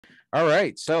All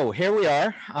right, so here we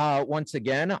are once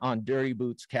again on Dirty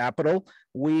Boots Capital.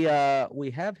 We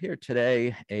have here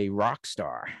today a rock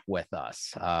star with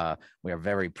us. We are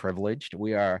very privileged.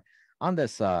 We are on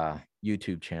this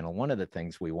YouTube channel. One of the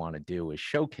things we want to do is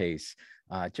showcase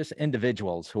just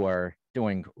individuals who are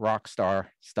doing rock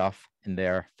star stuff in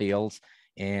their fields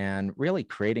and really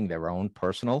creating their own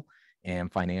personal and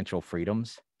financial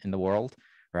freedoms in the world,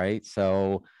 right?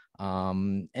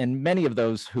 And many of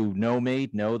those who know me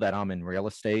know that I'm in real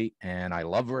estate and I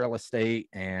love real estate,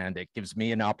 and it gives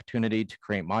me an opportunity to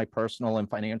create my personal and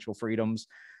financial freedoms.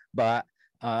 But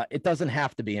it doesn't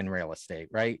have to be in real estate,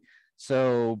 right?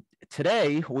 So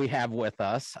today we have with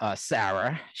us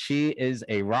Sarah. She is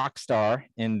a rock star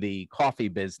in the coffee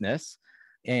business.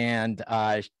 And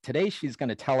today she's going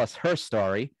to tell us her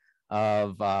story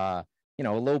of a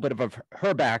little bit of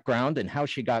her background and how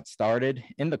she got started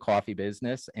in the coffee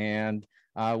business, and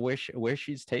where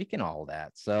she's taken all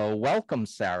that. So welcome,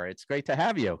 Sarah. It's great to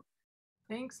have you.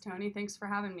 Thanks, Tony. Thanks for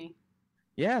having me.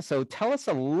 Yeah. So tell us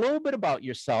a little bit about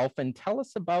yourself and tell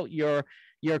us about your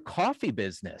coffee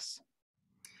business.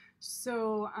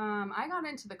 I got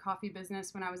into the coffee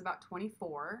business when I was about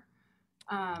 24.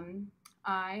 Um,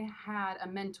 I had a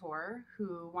mentor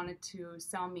who wanted to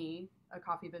sell me a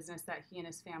coffee business that he and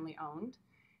his family owned.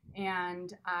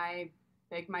 And I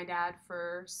begged my dad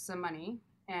for some money,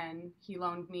 and he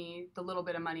loaned me the little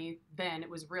bit of money. Then it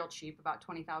was real cheap, about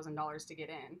 $20,000 to get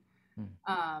in.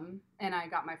 Hmm. And I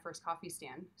got my first coffee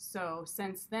stand. So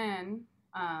since then,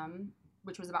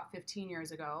 which was about 15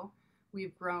 years ago,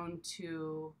 we've grown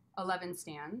to 11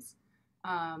 stands.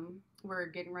 We're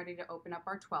getting ready to open up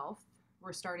our 12th.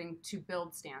 We're starting to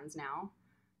build stands now.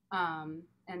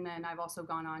 And then I've also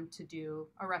gone on to do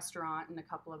a restaurant and a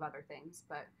couple of other things,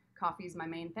 but coffee is my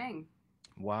main thing.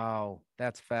 Wow,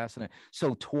 that's fascinating.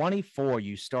 So 24,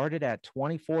 you started at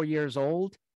 24 years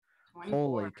old? 24.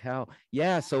 Holy cow.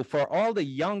 Yeah, so for all the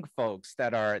young folks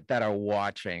that are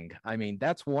watching, I mean,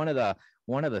 that's one of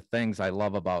the things I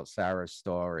love about Sarah's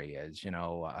story is, you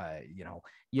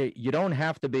don't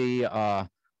have to be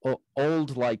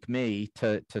old like me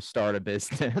to start a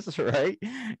business, right?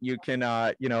 You can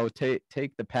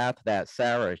take the path that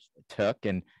Sarah took,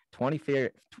 and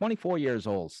 24 years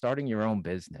old starting your own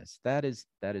business. That is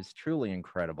truly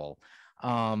incredible.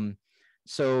 Um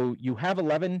so you have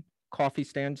 11 coffee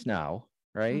stands now,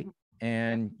 right? Mhm. Yep.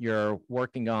 And you're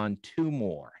working on two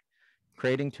more,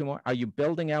 creating two more. Are you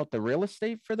building out the real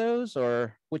estate for those,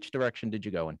 or which direction did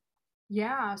you go in?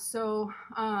 Yeah,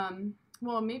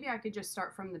 well, maybe I could just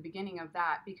start from the beginning of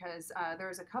that because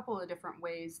there's a couple of different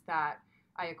ways that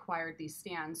I acquired these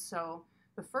stands. So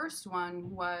the first one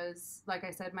was, like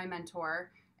I said, my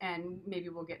mentor, and maybe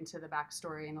we'll get into the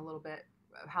backstory in a little bit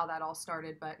of how that all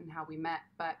started, but and how we met.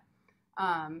 But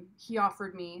he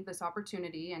offered me this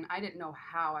opportunity, and I didn't know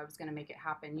how I was going to make it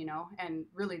happen, you know. And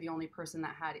really, the only person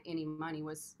that had any money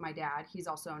was my dad. He's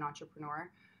also an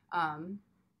entrepreneur. Um,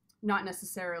 Not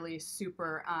necessarily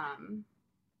super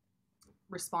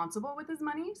responsible with his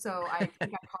money. So I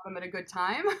think I caught him at a good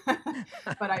time.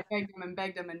 But I begged him and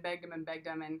begged him and begged him and begged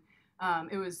him. And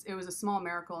it was a small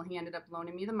miracle. He ended up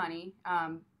loaning me the money.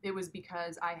 It was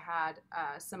because I had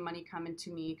some money coming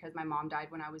to me because my mom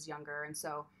died when I was younger. And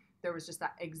so there was just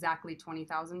that exactly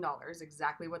 $20,000,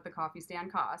 exactly what the coffee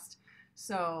stand cost.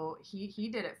 So he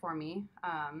did it for me.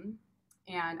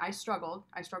 And I struggled.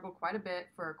 I struggled quite a bit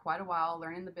for quite a while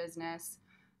learning the business.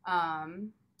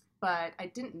 Um, but I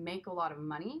didn't make a lot of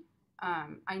money.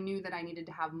 I knew that I needed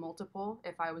to have multiple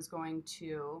if I was going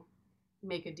to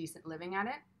make a decent living at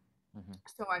it. Mhm.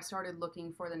 So I started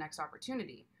looking for the next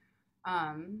opportunity.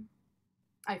 Um,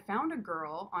 I found a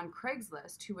girl on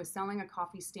Craigslist who was selling a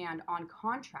coffee stand on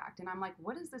contract. And I'm like,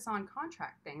 what is this on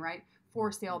contract thing, right?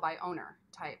 For sale by owner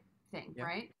type thing, Yeah.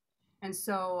 right? And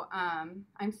so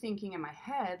I'm thinking in my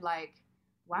head, like,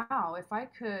 wow, if I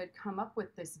could come up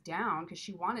with this down, because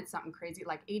she wanted something crazy,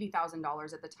 like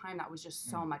 $80,000 at the time, that was just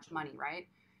Mm. so much money, right?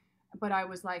 But I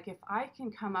was like, if I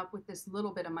can come up with this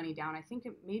little bit of money down, I think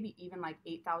it maybe even like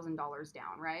 $8,000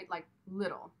 down, right? Like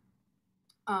little.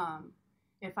 Um,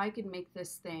 if I could make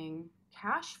this thing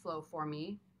cash flow for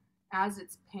me as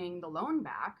it's paying the loan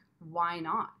back, why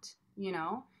not? You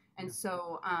know? And Yeah.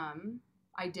 so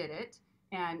I did it,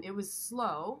 and it was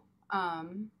slow.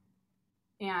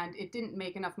 And it didn't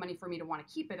make enough money for me to want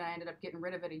to keep it. I ended up getting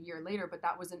rid of it a year later, but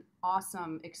that was an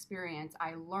awesome experience.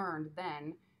 I learned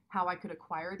then how I could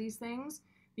acquire these things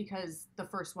because the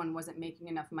first one wasn't making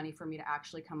enough money for me to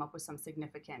actually come up with some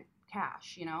significant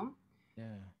cash, you know?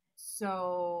 Yeah.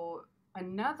 So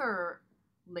another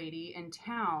lady in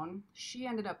town, she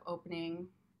ended up opening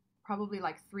probably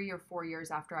like 3 or 4 years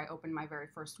after I opened my very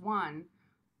first one.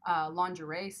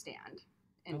 lingerie stand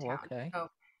in Oh, town. okay. So,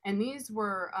 and these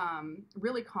were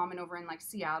really common over in like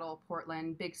Seattle,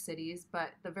 Portland, big cities, but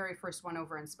the very first one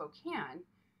over in Spokane.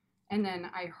 And then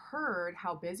I heard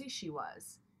how busy she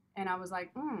was. And I was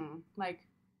like, like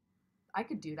I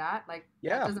could do that. Like that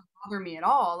Yeah, doesn't bother me at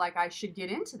all. Like I should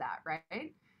get into that,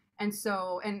 right? And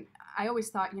so, and I always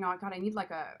thought, God, I need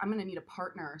like I'm gonna need a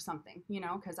partner or something,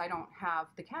 because I don't have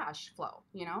the cash flow.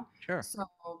 sure. So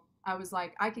I was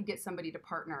like, I could get somebody to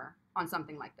partner on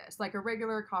something like this, like a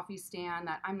regular coffee stand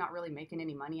that I'm not really making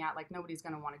any money at. Like nobody's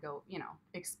gonna want to go,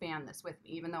 expand this with me,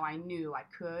 even though I knew I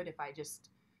could if I just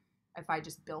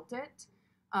built it.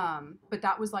 But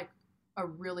that was like a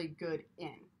really good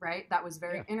in, right? That was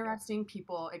very Yeah. interesting.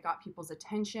 It got people's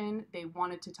attention. They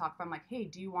wanted to talk. I'm like, hey,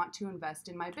 do you want to invest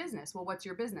in my business? Well, what's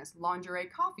your business? Lingerie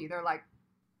coffee. They're like,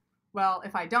 well,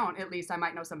 if I don't, at least I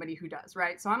might know somebody who does,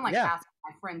 right? So I'm like Yeah. asking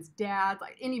my friends' dads,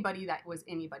 like anybody that was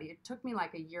anybody. It took me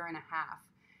like a year and a half.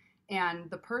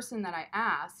 And the person that I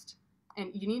asked,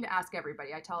 and you need to ask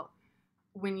everybody, I tell,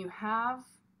 when you have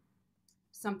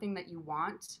something that you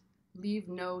want, leave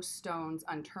no stones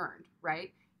unturned,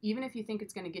 right? Even if you think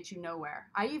it's going to get you nowhere.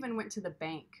 I even went to the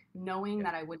bank knowing Yeah.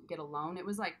 that I wouldn't get a loan. It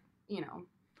was like,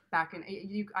 back in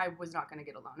I was not going to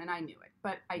get a loan and I knew it.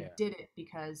 But I Yeah. did it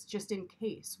because just in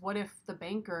case, what if the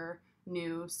banker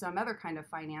knew some other kind of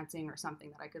financing or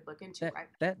something that I could look into,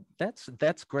 right?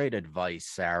 That's great advice,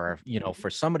 Sarah, for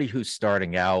somebody who's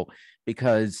starting out,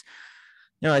 because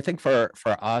I think for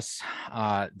us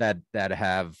that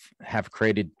have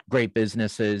created great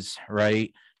businesses,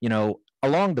 right?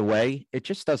 Along the way, it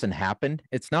just doesn't happen.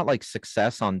 It's not like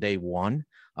success on day one.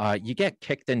 You get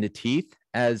kicked in the teeth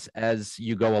as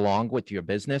you go along with your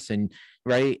business, and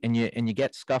right, and you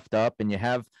get scuffed up, and you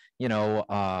have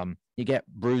you get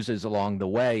bruises along the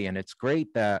way, and it's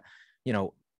great that you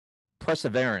know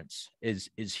perseverance is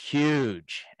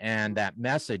huge, and that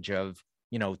message of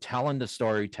telling the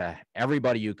story to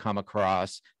everybody you come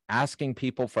across, asking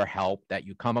people for help that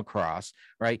you come across,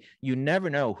 right? You never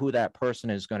know who that person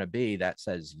is going to be that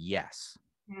says yes,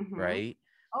 Mm-hmm. right?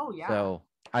 Oh yeah. So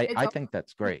i It's i always think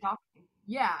that's really great. shocking.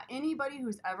 Yeah, anybody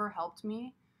who's ever helped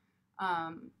me,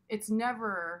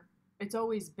 it's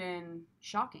always been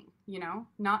shocking,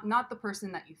 not the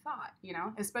person that you thought,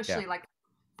 Yeah. especially like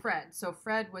Fred. So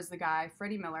Fred was the guy,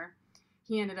 Freddie Miller.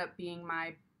 He ended up being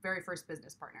my very first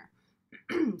business partner.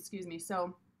 Excuse me.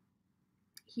 So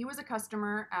he was a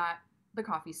customer at the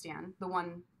coffee stand, the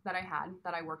one that I had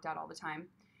that I worked at all the time.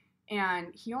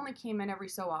 And he only came in every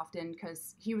so often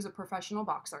because he was a professional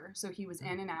boxer. So he was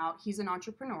in and out. He's an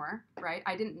entrepreneur, right?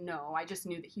 I didn't know. I just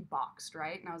knew that he boxed,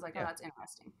 right? And I was like, oh, Yeah. that's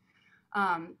interesting.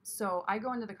 So I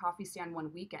go into the coffee stand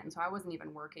one weekend. So I wasn't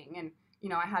even working. And,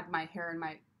 I had my hair in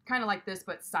my kind of like this,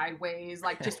 but sideways,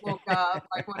 like just woke up,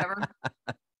 like whatever.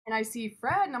 And I see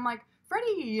Fred and I'm like,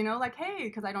 Freddie, like, hey,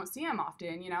 because I don't see him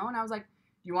often, and I was like,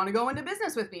 you want to go into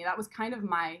business with me? That was kind of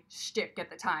my shtick at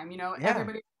the time, Yeah.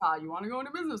 everybody, you want to go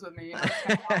into business with me? That's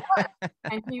kind of how it was.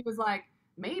 And he was like,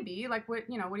 maybe, like, what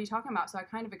are you talking about? So I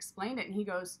kind of explained it and he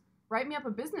goes, write me up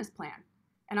a business plan.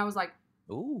 And I was like,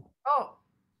 Ooh. oh,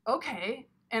 okay.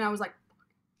 And I was like,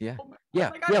 Yeah. oh my God, Yeah.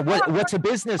 like, I Yeah. don't know how to What's a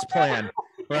business plan?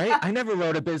 Right? yeah. I never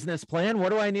wrote a business plan. What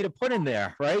do I need to put in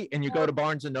there? Right? And you go to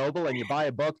Barnes and Noble and you buy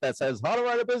a book that says how to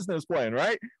write a business plan,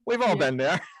 right? We've all Yeah. been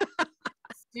there.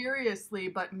 Seriously,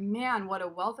 but man, what a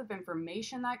wealth of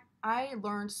information that I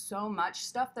learned so much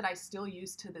stuff that I still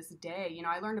use to this day.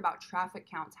 I learned about traffic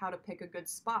counts, how to pick a good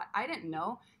spot. I didn't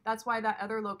know. That's why that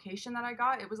other location that I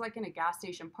got, it was like in a gas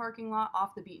station parking lot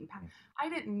off the beaten path. I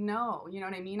didn't know. You know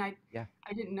what I mean? I Yeah.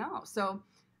 I didn't know. So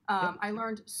Yeah. I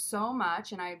learned so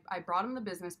much, and I brought him the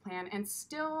business plan, and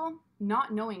still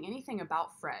not knowing anything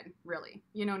about Fred, really.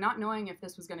 Not knowing if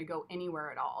this was going to go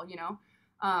anywhere at all.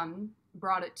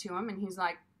 Brought it to him and he's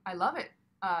like, I love it.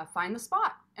 Find the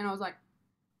spot. And I was like,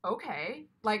 okay,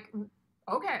 like,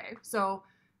 okay. So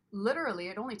literally,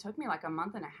 it only took me like a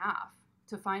month and a half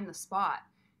to find the spot.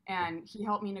 Yeah. And he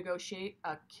helped me negotiate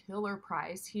a killer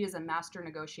price. He is a master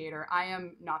negotiator. I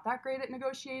am not that great at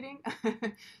negotiating. Yeah,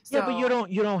 but So, you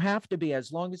don't have to be,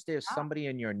 as long as there's yeah, somebody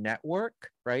in your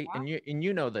network, right? yeah, And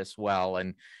you know this well,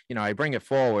 and I bring it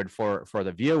forward for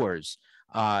the viewers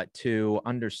to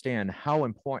understand how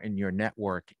important your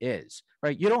network is,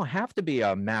 right? You don't have to be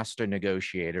a master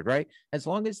negotiator, right? As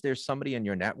long as there's somebody in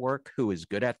your network who is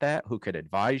good at that, who could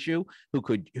advise you,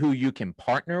 who you can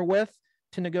partner with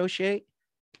to negotiate,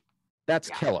 that's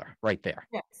yeah. killer right there.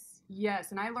 Yes,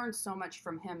 yes, and I learned so much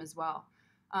from him as well.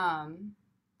 Um,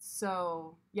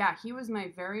 so yeah, he was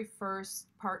my very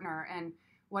first partner, and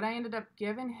what I ended up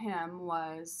giving him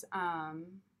was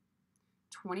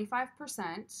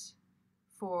 25%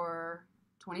 for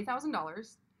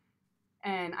 $20,000,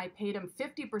 and I paid him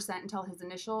 50% until his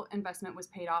initial investment was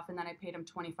paid off, and then I paid him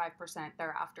 25%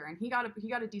 thereafter. And he got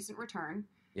a decent return.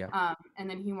 Yeah. And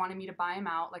then he wanted me to buy him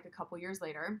out like a couple years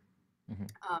later, Mm-hmm.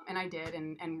 and I did.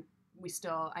 And we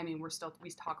still, I mean, we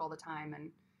talk all the time,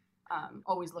 and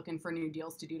always looking for new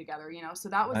deals to do together. So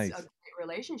that was a Nice. great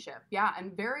relationship. Yeah,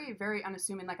 and very, very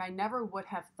unassuming. Like I never would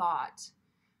have thought.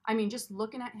 I mean, just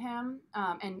looking at him,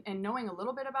 and knowing a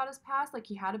little bit about his past, like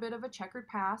he had a bit of a checkered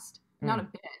past. Not Hmm. a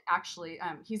bit, actually.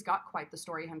 He's got quite the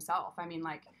story himself. I mean,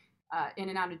 like in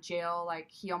and out of jail. Like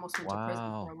he almost went to prison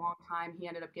for Wow. a long time. He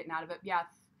ended up getting out of it. Yeah,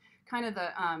 kind of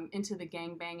the into the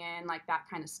gang banging, like that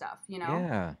kind of stuff.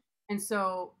 Yeah. And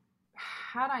so,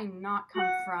 had I not come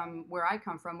from where I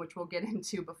come from, which we'll get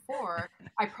into before,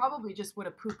 I probably just would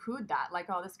have poo-pooed that, like,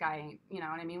 oh, this guy ain't, you know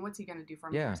what I mean? What's he gonna do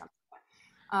for me or Yeah.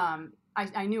 something?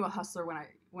 I knew a hustler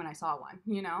when I saw one.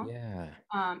 Yeah.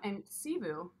 And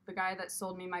Sivu, the guy that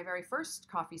sold me my very first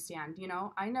coffee stand,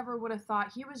 I never would have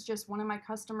thought he was just one of my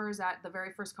customers at the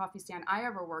very first coffee stand I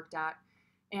ever worked at.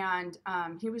 And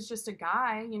he was just a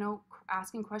guy,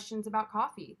 asking questions about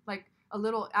coffee. Like a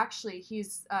little, actually,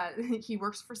 he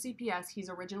works for CPS. He's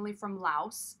originally from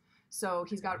Laos. So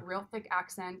he's got real thick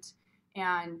accent.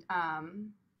 And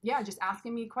yeah, just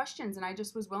asking me questions, and I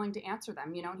just was willing to answer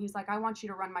them. And he's like, I want you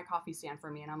to run my coffee stand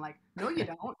for me. And I'm like, no, you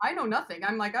don't. I know nothing.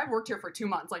 I'm like, I've worked here for 2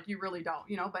 months. Like, you really don't.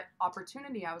 But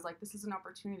opportunity, I was like, this is an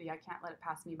opportunity. I can't let it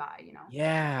pass me by.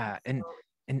 Yeah. So And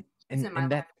he's and in my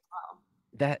and life as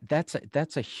well.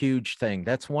 that's a huge thing.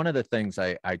 That's one of the things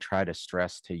I try to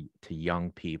stress to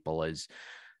young people is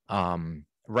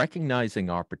recognizing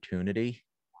opportunity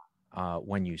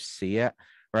when you see it,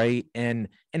 right? And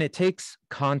it takes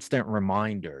constant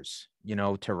reminders,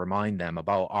 to remind them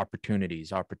about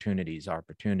opportunities, opportunities,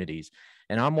 opportunities.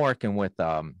 And I'm working with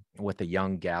a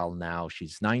young gal now.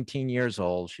 She's 19 years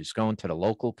old. She's going to the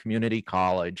local community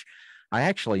college. I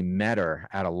actually met her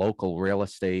at a local real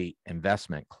estate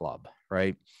investment club,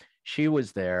 right? She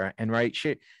was there, and right,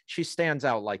 she stands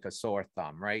out like a sore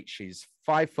thumb, right? She's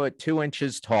 5 foot 2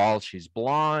 inches tall. She's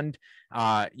blonde,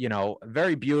 a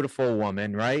very beautiful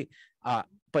woman, right?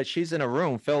 But she's in a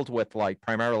room filled with like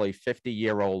primarily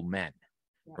 50-year-old men,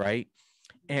 Yeah. right?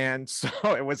 And so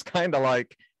it was kind of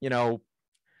like,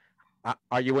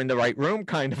 are you in the right room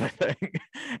kind of a thing?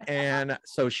 And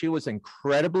so she was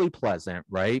incredibly pleasant,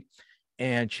 right?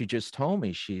 And she just told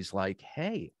me, she's like,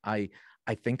 hey, I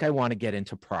think I want to get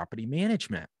into property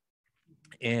management.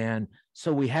 And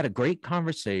so we had a great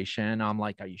conversation. I'm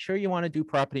like, are you sure you want to do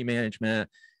property management?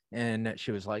 And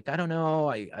she was like, I don't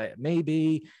know, I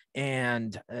maybe.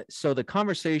 And so the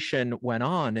conversation went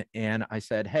on, and I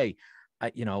said, hey,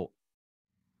 I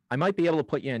might be able to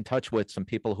put you in touch with some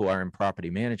people who are in property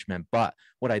management. But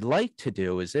what I'd like to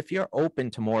do is, if you're open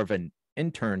to more of an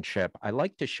internship, I'd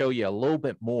like to show you a little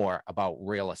bit more about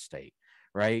real estate.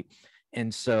 Right.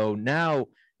 And so now,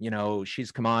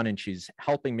 she's come on and she's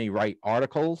helping me write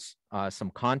articles,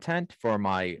 some content for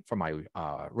my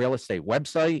real estate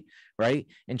website. Right.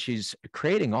 And she's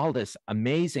creating all this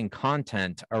amazing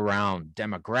content around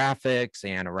demographics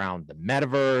and around the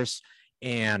metaverse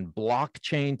and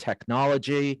blockchain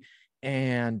technology.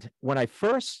 And when I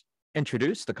first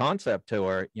introduced the concept to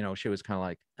her, she was kind of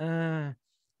like, I'm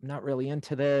not really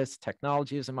into this.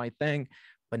 Technology isn't my thing.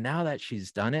 But now that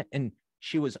she's done it, and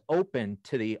she was open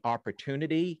to the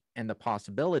opportunity and the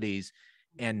possibilities,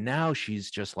 and now she's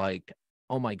just like,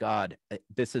 oh my God,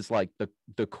 this is like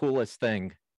the coolest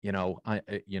thing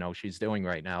she's doing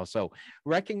right now. So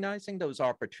recognizing those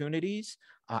opportunities,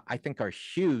 I think, are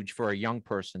huge for a young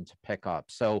person to pick up.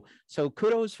 So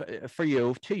kudos for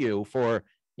you for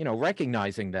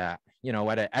recognizing that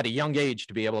at a young age,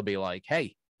 to be able to be like,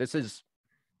 hey, this is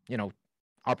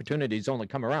opportunities only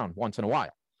come around once in a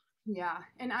while. Yeah,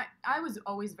 and I was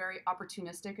always very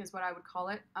opportunistic, is what I would call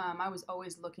it. I was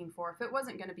always looking for, if it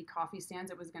wasn't going to be coffee stands,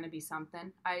 it was going to be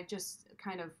something. I just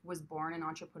kind of was born an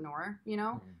entrepreneur.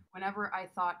 Whenever I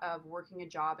thought of working a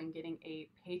job and getting a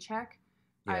paycheck,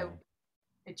 I Yeah.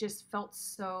 it just felt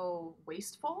so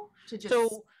wasteful to just.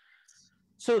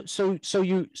 So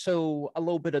so a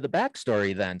little bit of the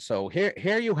backstory then. So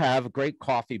here you have a great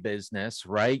coffee business,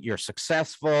 right? You're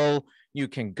successful. You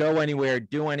can go anywhere,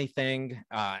 do anything.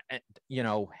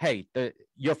 Hey,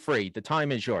 you're free. The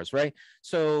time is yours, right?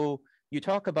 So you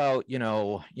talk about, you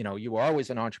were always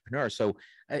an entrepreneur. So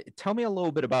tell me a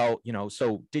little bit about,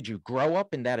 so did you grow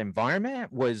up in that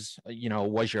environment? Was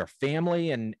your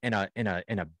family in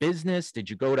a business?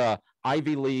 Did you go to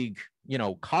Ivy League,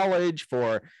 college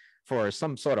for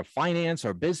some sort of finance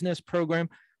or business program?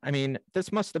 I mean,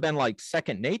 this must have been like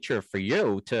second nature for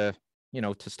you to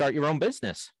start your own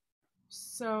business.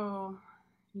 So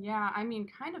Yeah, I mean,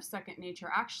 kind of second nature,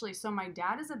 actually. So my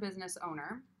dad is a business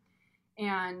owner,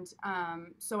 and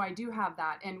so I do have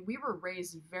that. And we were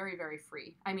raised very, very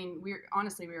free. I mean, we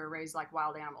were raised like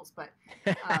wild animals, but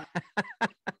um,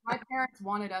 my parents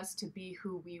wanted us to be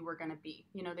who we were going to be.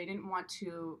 You know, they didn't want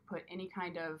to put any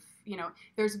kind of,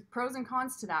 there's pros and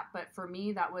cons to that, but for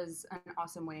me, that was an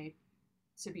awesome way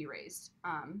to be raised.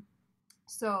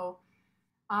 So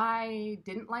I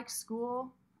didn't like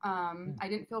school. I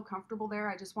didn't feel comfortable there.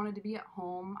 I just wanted to be at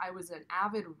home. I was an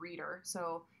avid reader,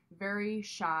 so very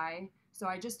shy. So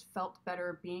I just felt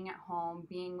better being at home,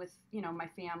 being with, my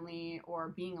family or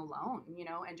being alone,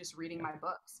 and just reading Yeah. my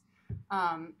books.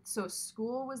 So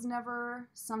school was never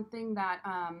something that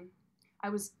I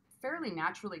was fairly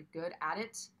naturally good at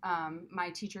it. My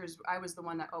teachers, I was the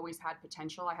one that always had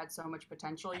potential. I had so much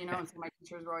potential, and so my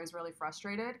teachers were always really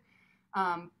frustrated.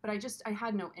 But I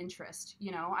had no interest,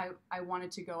 I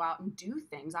wanted to go out and do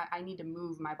things. I need to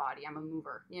move my body. I'm a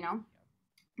mover.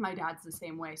 My dad's the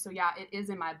same way. So yeah, it is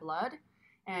in my blood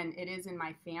and it is in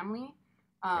my family.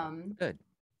 Yeah. Um, Good.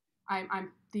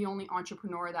 I'm the only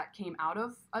entrepreneur that came out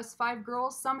of us five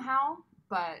girls somehow,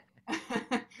 but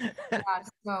yeah,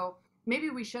 so maybe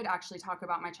we should actually talk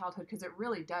about my childhood because it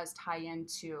really does tie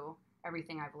into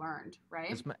everything I've learned,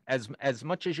 right? As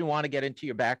much as you want to get into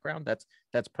your background,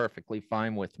 that's perfectly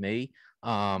fine with me.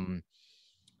 Um,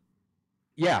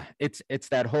 yeah, it's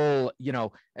that whole,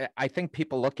 I think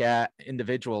people look at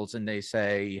individuals and they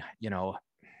say,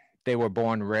 they were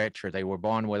born rich, or they were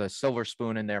born with a silver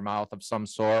spoon in their mouth of some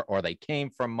sort, or they came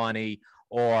from money,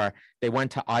 or they went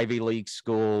to Ivy League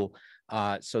school.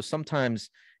 So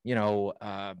sometimes, you know,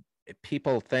 uh,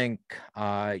 people think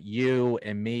you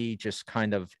and me just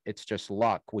kind of, it's just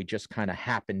luck. We just kind of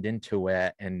happened into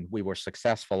it and we were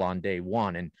successful on day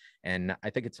one. And I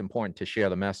think it's important to share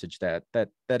the message that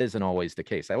isn't always the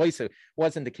case. At least it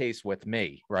wasn't the case with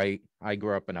me, right? I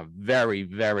grew up in a very,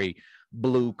 very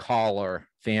blue collar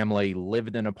family,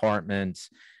 lived in apartments.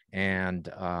 And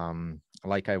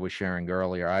like I was sharing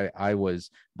earlier, I was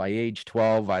by age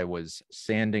 12, I was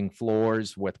sanding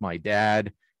floors with my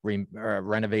dad,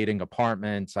 renovating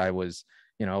apartments. I was,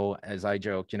 as I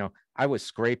joke, I was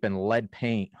scraping lead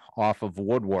paint off of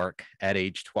woodwork at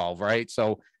age 12, right?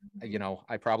 So,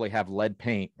 I probably have lead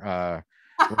paint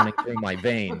running through my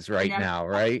veins right now,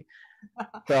 right?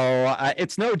 So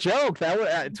it's no joke. That was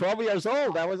at 12 years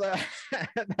old. That was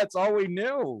that's all we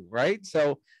knew, right?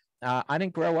 So I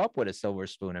didn't grow up with a silver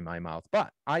spoon in my mouth,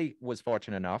 but I was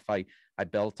fortunate enough. I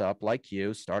built up like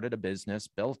you, started a business,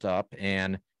 built up,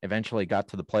 and eventually got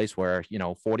to the place where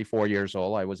 44 years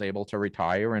old, I was able to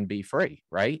retire and be free,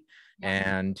 right?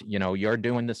 Yeah. And you're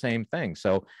doing the same thing.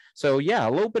 So yeah, a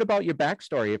little bit about your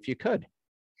backstory, if you could.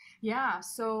 Yeah.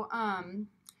 So,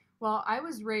 well, I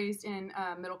was raised in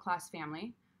a middle class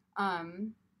family.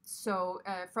 From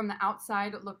the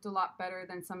outside, it looked a lot better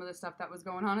than some of the stuff that was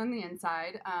going on the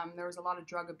inside. There was a lot of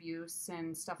drug abuse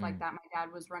and stuff like Mm. that. My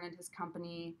dad was running his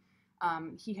company.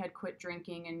 He had quit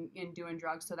drinking and doing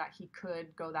drugs so that he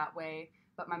could go that way,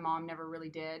 but my mom never really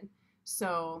did.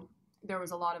 So there was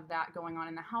a lot of that going on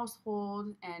in the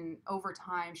household, and over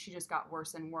time, she just got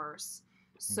worse and worse.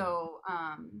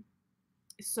 Mm.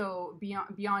 So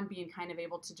beyond being kind of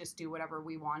able to just do whatever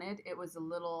we wanted, it was a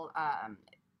little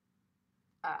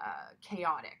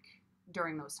chaotic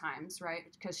during those times,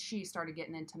 right? Because she started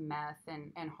getting into meth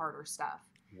and harder stuff.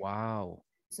 Wow.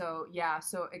 So yeah,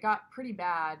 so it got pretty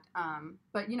bad.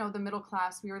 But the middle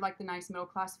class, we were like the nice middle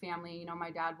class family. My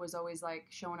dad was always like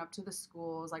showing up to the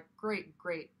schools, like great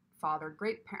father,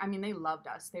 I mean, they loved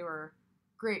us. They were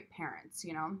great parents.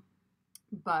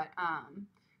 But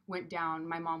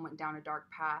my mom went down a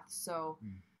dark path. So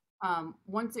Mm.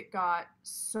 once it got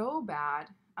so bad,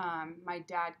 my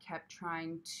dad kept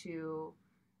trying to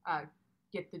uh,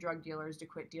 get the drug dealers to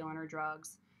quit dealing her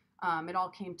drugs. It all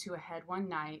came to a head one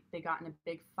night. They got in a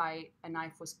big fight. A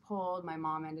knife was pulled. My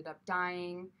mom ended up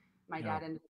dying. My No. dad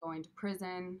ended up going to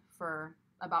prison for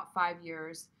about 5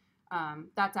 years.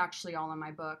 That's actually all in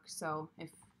my book. So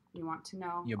if you want to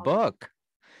know, Your I'll give book.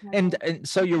 you. And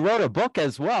so you wrote a book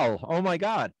as well. Oh my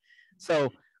God.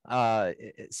 So uh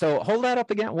so hold that up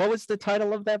again. What was the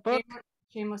title of that book?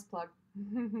 Shameless plug.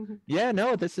 Yeah,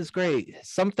 no, this is great.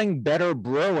 Something Better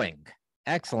Brewing.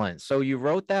 Excellent. So you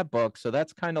wrote that book. So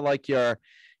that's kind of like your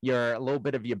a little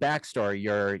bit of your backstory,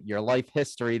 your life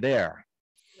history there.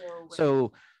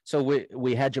 So So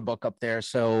we had your book up there.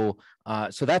 So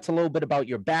that's a little bit about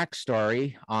your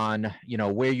backstory on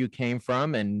where you came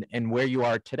from and where you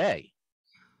are today.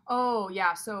 Oh,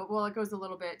 yeah. So, well, it goes a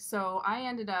little bit. So, I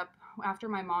ended up, after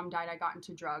my mom died, I got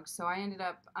into drugs. So, I ended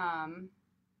up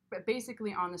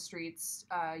basically on the streets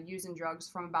using drugs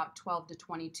from about 12 to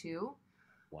 22.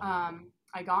 Wow.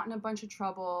 I got in a bunch of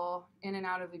trouble, in and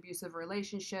out of abusive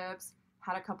relationships,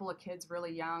 had a couple of kids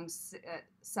really young, at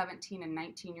 17 and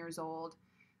 19 years old.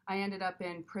 I ended up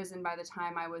in prison by the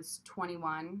time I was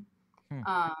 21. Hmm.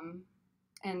 Um,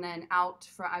 and then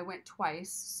I went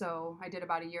twice. So I did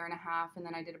about a year and a half, and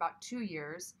then I did about 2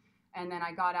 years. And then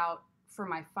I got out for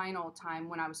my final time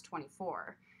when I was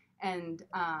 24. And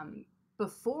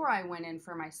before I went in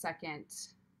for my second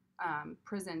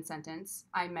prison sentence,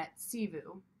 I met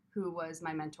Sivu, who was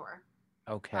my mentor,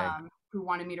 Okay. who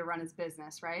wanted me to run his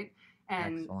business, right?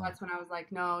 And Excellent. that's when I was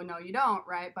like, no, no, you don't,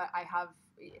 right? But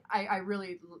I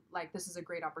really like, this is a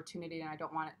great opportunity and I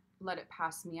don't want to let it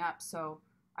pass me up. So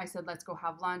I said, let's go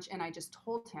have lunch. And I just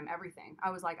told him everything.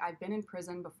 I was like, I've been in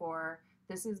prison before.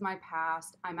 This is my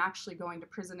past. I'm actually going to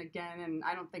prison again. And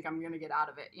I don't think I'm going to get out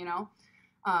of it, you know?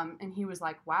 And he was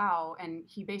like, wow. And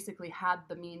he basically had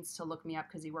the means to look me up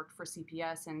because he worked for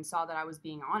CPS and saw that I was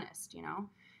being honest, you know?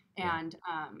 Yeah. And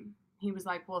he was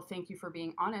like, well, thank you for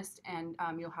being honest. And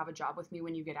you'll have a job with me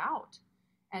when you get out.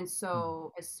 And Hmm.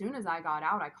 so as soon as I got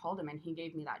out, I called him and he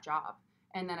gave me that job.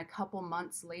 And then a couple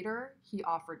months later, he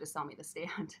offered to sell me the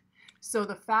stand. So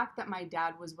the fact that my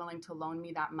dad was willing to loan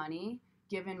me that money,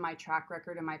 given my track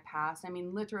record and my past, I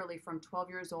mean, literally from 12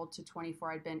 years old to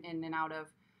 24, I'd been in and out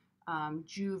of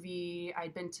juvie.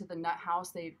 I'd been to the nut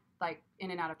house. They like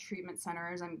in and out of treatment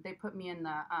centers, and they put me in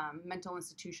the mental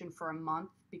institution for a month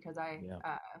because I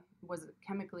Yeah. was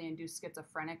chemically induced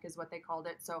schizophrenic, is what they called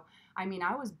it. So, I mean,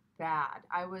 I was bad.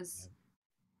 I was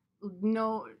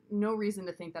no reason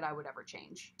to think that I would ever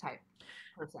change type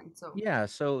person. So, Yeah.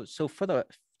 So for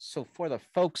the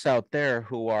folks out there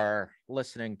who are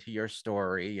listening to your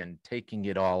story and taking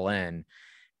it all in,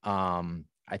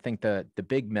 I think the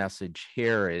big message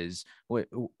here is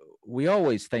we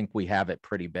always think we have it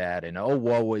pretty bad, and oh,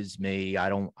 woe is me. I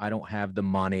don't have the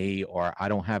money, or I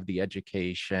don't have the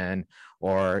education,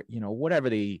 or whatever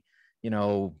you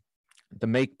know the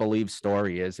make believe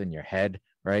story is in your head,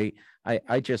 right?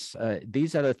 I just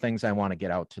these are the things I want to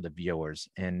get out to the viewers,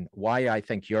 and why I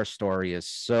think your story is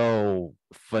so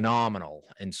phenomenal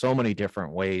in so many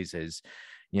different ways is,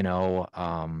 you know,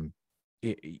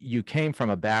 you came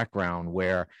from a background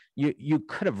where you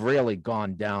could have really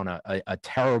gone down a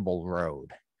terrible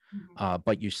road, mhm,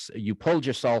 but you pulled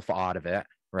yourself out of it,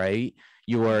 right?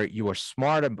 You were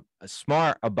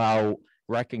smart about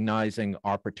recognizing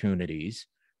opportunities,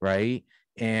 right,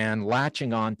 and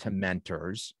latching on to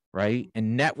mentors, right,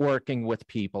 and networking with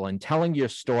people and telling your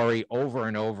story over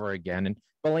and over again. And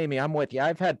believe me, I'm with you.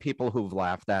 I've had people who've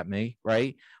laughed at me,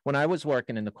 right? When I was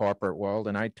working in the corporate world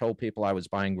and I told people I was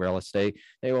buying real estate,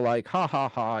 they were like, ha ha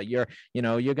ha, you're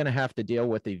going to have to deal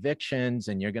with evictions,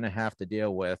 and you're going to have to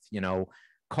deal with,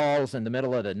 calls in the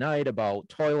middle of the night about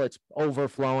toilets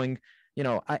overflowing.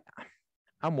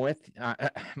 I'm with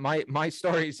my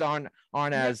stories aren't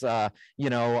yeah, as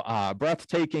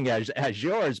breathtaking as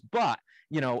yours, but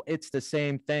it's the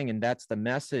same thing, and that's the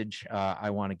message I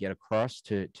want to get across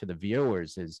to the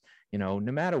viewers is, no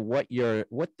matter what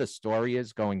the story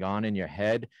is going on in your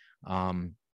head,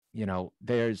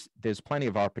 there's plenty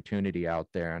of opportunity out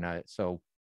there, and so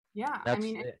yeah. I that's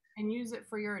mean, and use it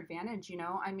for your advantage. You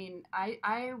know, I mean,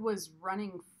 I was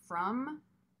running from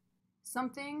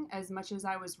something as much as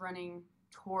I was running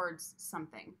towards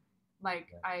something.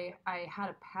 Like I had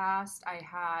a past, I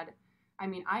had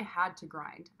to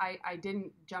grind. I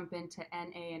didn't jump into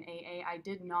NA and AA. I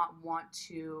did not want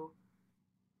to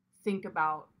think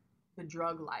about the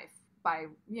drug life by,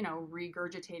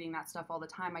 regurgitating that stuff all the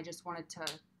time. I just wanted to,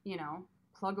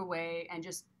 plug away and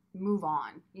just move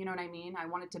on. You know what I mean? I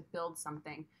wanted to build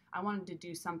something. I wanted to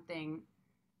do something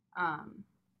um,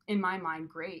 in my mind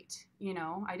great.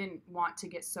 I didn't want to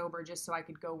get sober just so I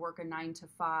could go work a 9 to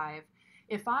 5.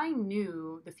 If I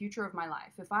knew the future of my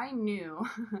life, if I knew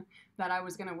that I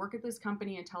was going to work at this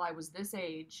company until I was this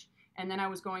age, and then I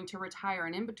was going to retire,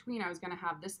 and in between I was going to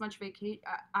have this much vacation,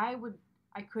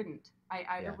 I couldn't.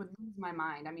 I yeah. would lose my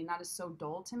mind. I mean, that is so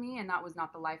dull to me, and that was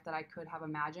not the life that I could have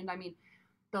imagined. I mean,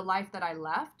 the life that I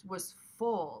left was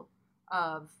full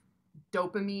of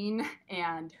dopamine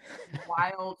and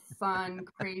wild, fun,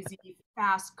 crazy,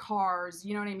 fast cars.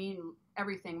 You know what I mean?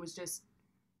 Everything was just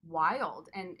wild,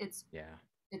 and Yeah.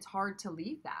 it's hard to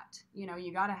leave that.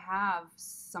 You got to have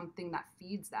something that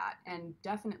feeds that, and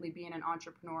definitely being an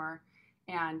entrepreneur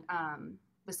and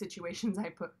the situations I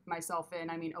put myself in.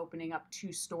 I mean, opening up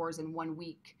 2 stores in 1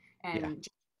 week Yeah. and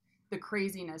the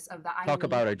craziness of that. I Talk need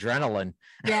about adrenaline.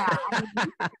 Yeah, I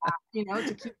need that,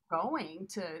 to keep going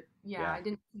to, yeah, Yeah. I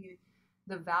didn't see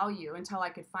the value until I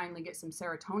could finally get some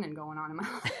serotonin going on in my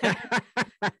life,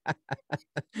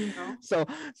 you know? So,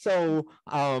 so,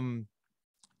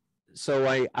 so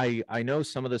I know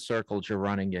some of the circles you're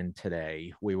running in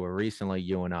today. We were recently,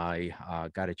 you and I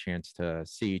got a chance to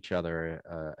see each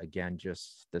other again,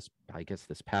 just this, I guess,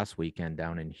 this past weekend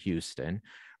down in Houston,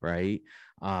 right?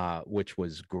 Which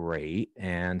was great.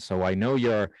 And so I know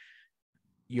you're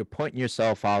putting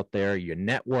yourself out there, you're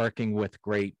networking with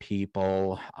great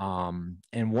people.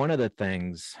 And one of the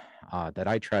things that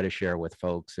I try to share with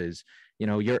folks is,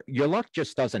 your luck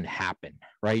just doesn't happen,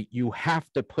 right? You have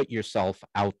to put yourself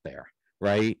out there,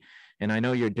 right? And I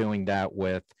know you're doing that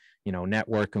with,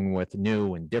 networking with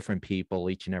new and different people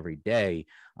each and every day.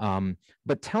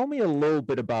 But tell me a little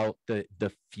bit about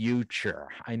the future.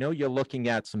 I know you're looking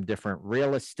at some different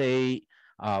real estate,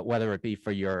 whether it be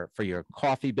for your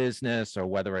coffee business or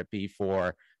whether it be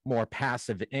for more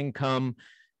passive income.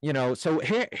 So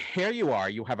here you are.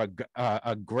 You have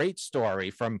a great story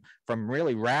from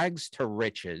really rags to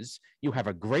riches. You have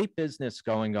a great business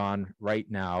going on right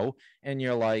now, and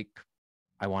you're like,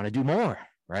 I want to do more,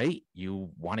 right?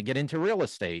 You want to get into real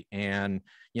estate and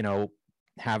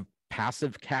have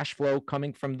passive cash flow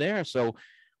coming from there. So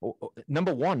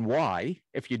number one, why,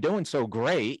 if you're doing so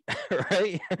great,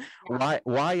 right? Yeah.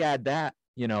 Why add that,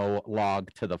 log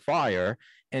to the fire?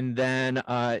 And then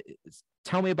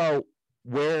tell me about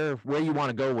where you want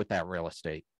to go with that real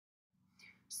estate.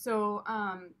 So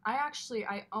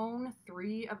I own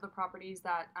three of the properties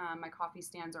that my coffee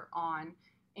stands are on,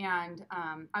 and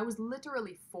I was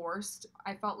literally forced.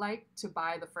 I felt like to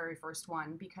buy the very first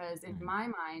one because in Mhm. my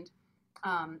mind,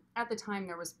 at the time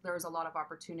there was a lot of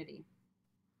opportunity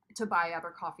to buy other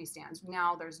coffee stands.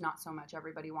 Now there's not so much.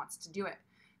 Everybody wants to do it.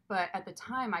 But at the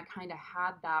time, I kind of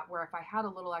had that where if I had a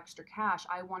little extra cash,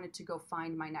 I wanted to go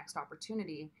find my next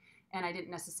opportunity. And I didn't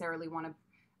necessarily want to,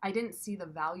 I didn't see the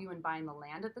value in buying the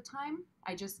land at the time.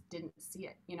 I just didn't see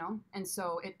it, you know? And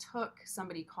so it took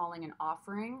somebody calling and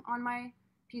offering on my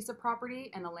piece of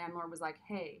property. And the landlord was like,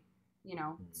 hey,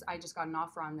 I just got an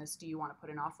offer on this. Do you want to put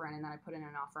an offer in? And then I put in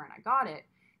an offer and I got it.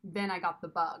 Then I got the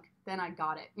bug. Then I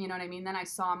got it. You know what I mean? Then I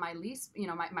saw my lease,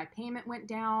 my payment went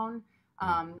down,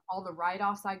 all the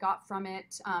write-offs I got from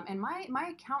it. And my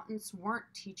accountants weren't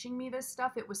teaching me this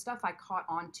stuff. It was stuff I caught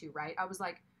on to, right? I was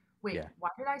like, wait, Yeah. why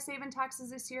did I save in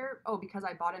taxes this year? Oh, because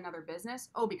I bought another business.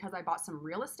 Oh, because I bought some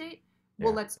real estate.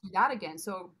 Well, Yeah. let's do that again.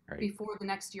 So Right. before the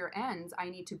next year ends, I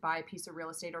need to buy a piece of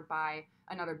real estate or buy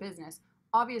another business.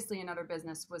 Obviously, another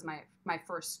business was my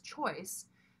first choice.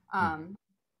 Mhm.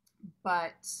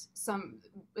 But some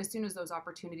as soon as those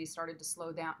opportunities started to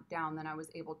slow down, then I was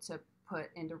able to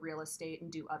put into real estate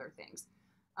and do other things.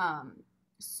 um,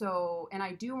 and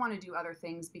I do want to do other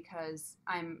things because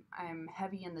I'm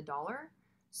heavy in the dollar,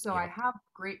 so I Yep. have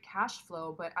great cash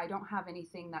flow, but I don't have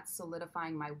anything that's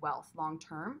solidifying my wealth long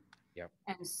term. Yep.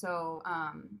 And so,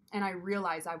 and I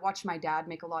realized I watched my dad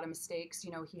make a lot of mistakes.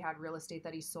 He had real estate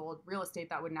that he sold, real estate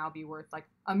that would now be worth like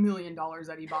 $1 million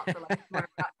that he bought for like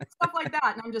stuff like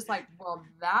that. And I'm just like, well,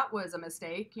 that was a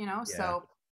mistake. Yeah. So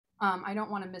I don't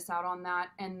want to miss out on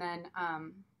that. And then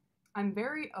I'm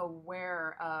very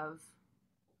aware of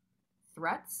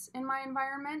threats in my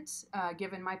environment,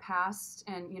 given my past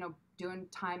and, doing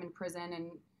time in prison and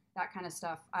that kind of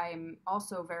stuff. I'm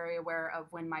also very aware of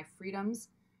when my freedoms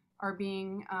are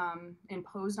being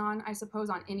imposed on, I suppose,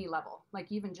 on any level,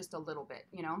 like even just a little bit.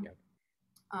 Yep.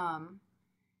 Um,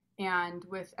 and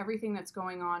with everything that's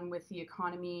going on with the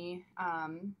economy,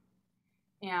 and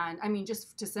I mean,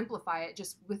 just to simplify it,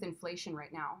 just with inflation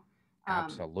right now. Um,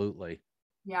 Absolutely.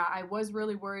 yeah, I was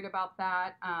really worried about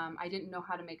that. I didn't know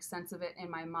how to make sense of it in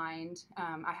my mind.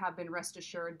 I have been rest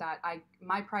assured that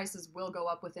my prices will go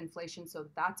up with inflation, so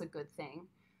that's a good thing.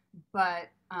 But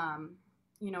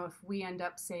if we end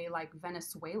up, say, like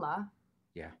Venezuela,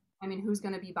 Yeah. I mean, who's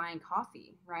going to be buying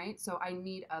coffee, right? So I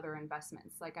need other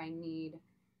investments. Like I need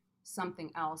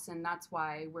something else, and that's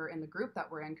why we're in the group that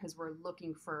we're in, because we're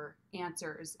looking for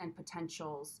answers and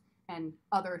potentials and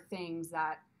other things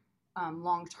that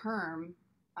long term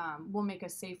will make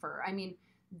us safer. I mean,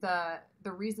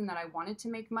 the reason that I wanted to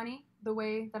make money the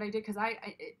way that I did, because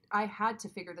I had to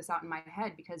figure this out in my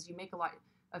head, because you make a lot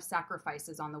of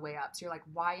sacrifices on the way up. So you're like,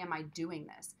 why am I doing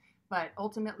this? But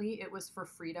ultimately, it was for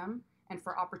freedom and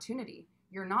for opportunity.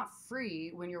 You're not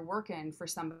free when you're working for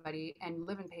somebody and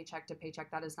living paycheck to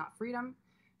paycheck. That is not freedom.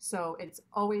 So it's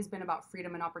always been about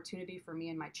freedom and opportunity for me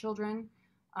and my children.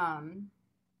 Um,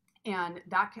 and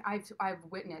that I've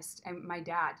witnessed, and my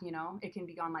dad, it can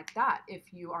be gone like that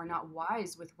if you are not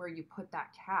wise with where you put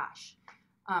that cash.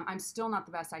 I'm still not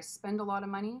the best. I spend a lot of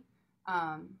money,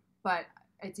 but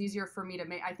it's easier for me to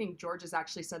make. I think George has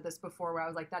actually said this before, where I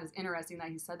was like, that is interesting that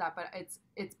he said that, but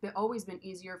always been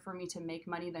easier for me to make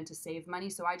money than to save money.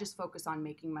 So I just focus on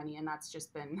making money, and that's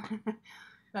just been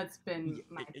that's been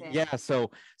my thing. Yeah, so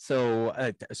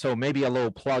maybe a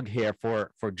little plug here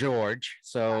for George.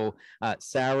 So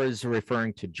Sarah's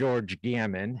referring to George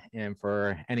Gammon, and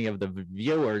for any of the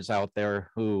viewers out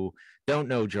there who don't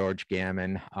know George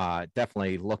Gammon,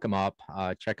 definitely look him up.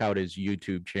 Check out his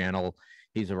YouTube channel.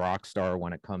 He's a rock star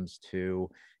when it comes to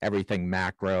everything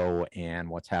macro and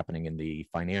what's happening in the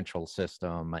financial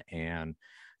system, and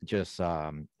just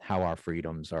how our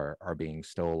freedoms are being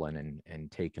stolen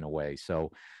and taken away.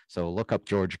 So look up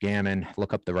George Gammon,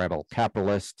 look up the Rebel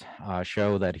Capitalist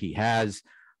show that he has.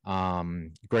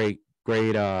 Great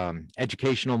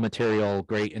educational material,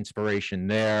 great inspiration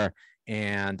there.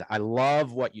 And I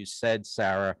love what you said,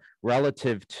 Sarah,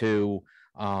 relative to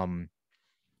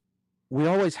we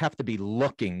always have to be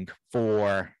looking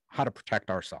for how to protect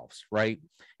ourselves, right?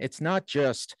 It's not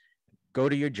just go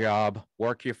to your job,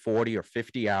 work your 40 or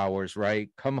 50 hours, right?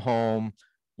 Come home,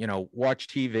 watch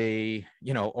TV,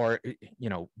 or,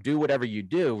 do whatever you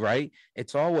do, right?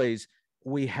 It's always,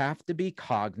 we have to be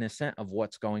cognizant of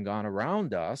what's going on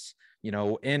around us,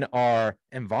 in our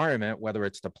environment, whether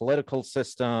it's the political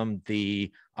system,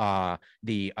 the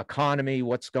economy,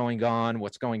 what's going on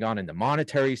in the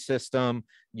monetary system.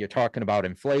 You're talking about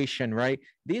inflation, right?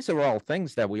 These are all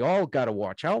things that we all got to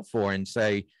watch out for and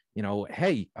say,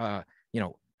 hey,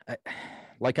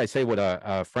 like I say with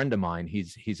a friend of mine,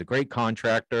 he's a great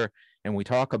contractor, and we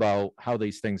talk about how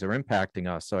these things are impacting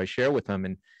us. So I share with him,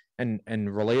 and in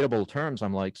relatable terms,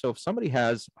 I'm like, so if somebody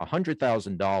has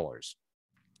 $100,000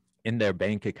 in their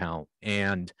bank account,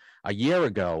 and a year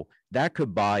ago that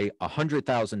could buy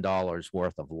 $100,000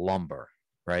 worth of lumber,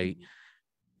 right?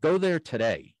 Go there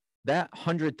today. That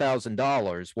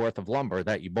 $100,000 worth of lumber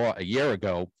that you bought a year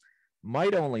ago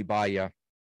might only buy you,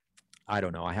 I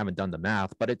don't know, I haven't done the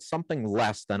math, but it's something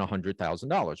less than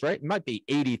 $100,000, right? It might be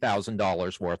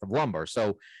 $80,000 worth of lumber.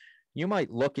 So you might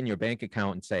look in your bank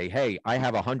account and say, hey, I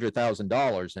have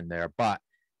 $100,000 in there, but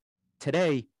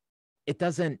today it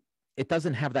doesn't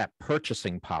have that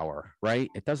purchasing power, right?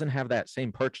 It doesn't have that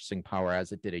same purchasing power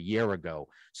as it did a year ago.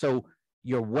 So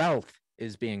your wealth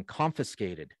is being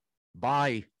confiscated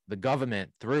by the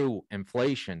government through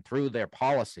inflation, through their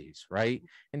policies, right?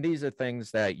 And these are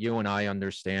things that you and I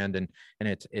understand, and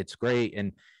it's great.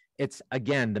 And it's,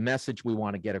 again, the message we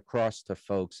want to get across to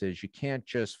folks is you can't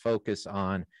just focus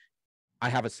on, I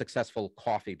have a successful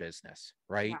coffee business,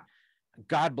 right? Yeah.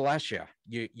 God bless you.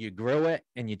 You grew it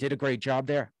and you did a great job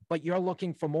there, but you're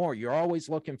looking for more. You're always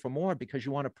looking for more because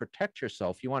you want to protect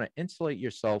yourself. You want to insulate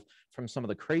yourself from some of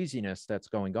the craziness that's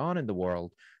going on in the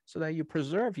world so that you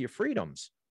preserve your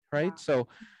freedoms, right? Yeah. So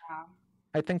yeah.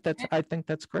 I think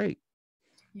that's great.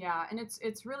 Yeah, and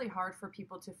it's really hard for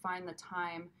people to find the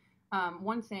time.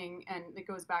 One thing, and it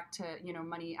goes back to,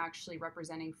 money actually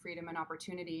representing freedom and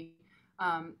opportunity.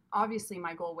 Obviously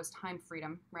my goal was time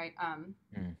freedom, right?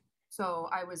 So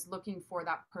I was looking for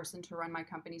that person to run my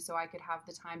company so I could have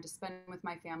the time to spend with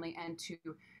my family and to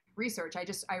research.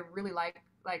 I really like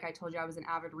I told you, I was an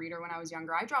avid reader when I was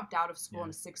younger. I dropped out of school in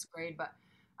 6th grade, but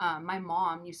my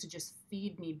mom used to just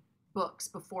feed me books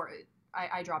before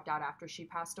I dropped out after she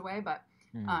passed away. But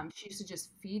she used to just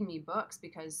feed me books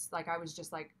because I was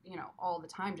just all the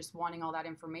time just wanting all that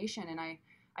information. And I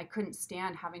couldn't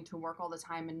stand having to work all the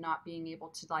time and not being able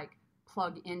to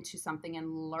plug into something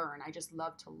and learn. I just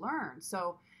love to learn.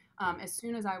 So as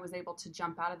soon as I was able to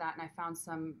jump out of that and I found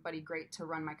somebody great to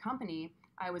run my company,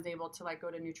 I was able to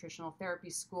go to nutritional therapy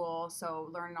school. So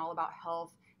learn all about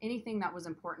health, anything that was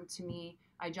important to me.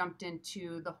 I jumped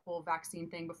into the whole vaccine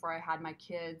thing before I had my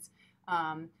kids.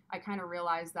 I kind of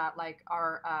realized that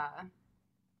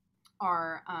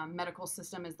our medical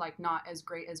system is not as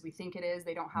great as we think it is.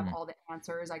 They don't have all the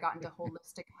answers. I got into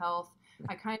holistic health.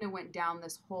 I kind of went down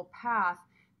this whole path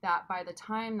that by the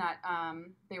time that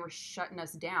they were shutting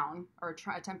us down or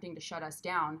attempting to shut us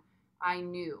down, I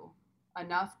knew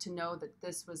enough to know that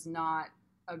this was not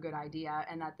a good idea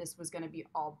and that this was going to be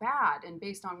all bad. And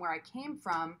based on where I came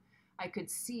from, I could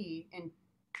see in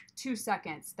 2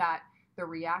 seconds that the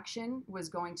reaction was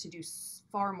going to do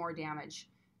far more damage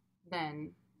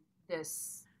than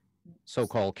this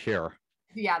so-called cure.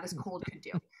 Yeah, this cold could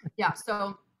do. Yeah.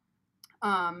 So,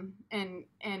 and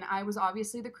I was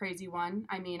obviously the crazy one.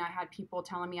 I mean, I had people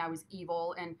telling me I was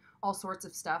evil and all sorts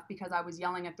of stuff because I was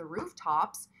yelling at the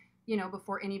rooftops,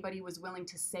 before anybody was willing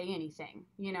to say anything.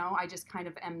 I just kind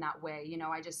of am that way.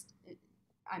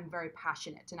 I'm very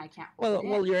passionate and I can't hold it in.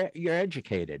 Well, you're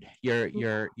educated. You're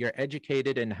Yeah, you're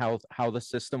educated in how the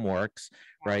system works,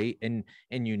 yeah. right? And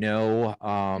you know,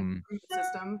 And the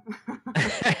system.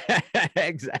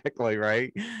 exactly,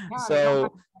 right. Yeah, they don't have So your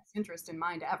best interest in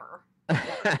mind ever.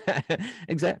 Never.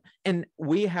 exactly. And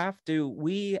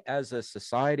we as a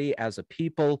society, as a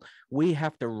people, we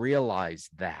have to realize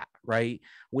that, right?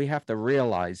 We have to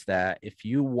realize that if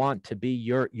you want to be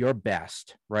your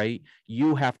best, right,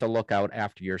 you have to look out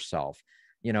after yourself.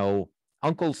 You know,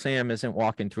 Uncle Sam isn't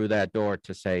walking through that door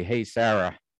to say, "Hey,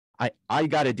 Sarah, I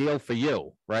got a deal for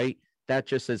you," right? That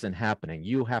just isn't happening.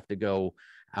 You have to go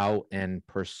out and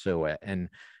pursue it. And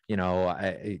you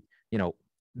know,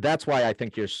 that's why I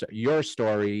think your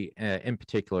story in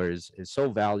particular is so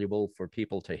valuable for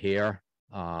people to hear.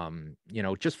 You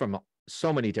know, just from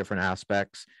so many different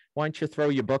aspects. Why don't you throw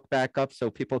your book back up so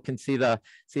people can see the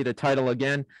title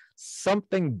again?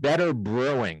 Something Better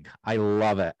Brewing. I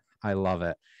love it. I love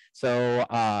it. So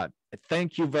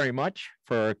thank you very much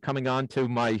for coming on to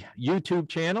my YouTube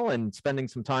channel and spending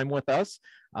some time with us.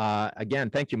 Again,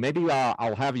 thank you. Maybe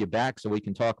I'll have you back so we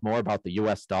can talk more about the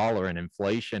US dollar and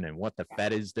inflation and what the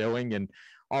Fed is doing and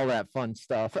all that fun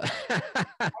stuff.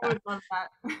 I would love that.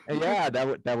 Yeah,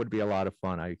 that would be a lot of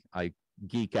fun. I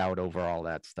geek out over all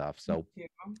that stuff. Me So too.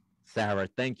 Sarah,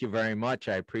 thank you very much.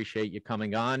 I appreciate you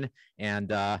coming on. And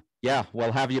yeah,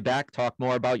 we'll have you back, talk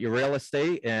more about your real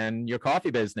estate and your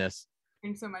coffee business.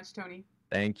 Thanks so much, Tony.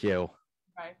 Thank you.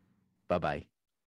 Bye. Bye-bye.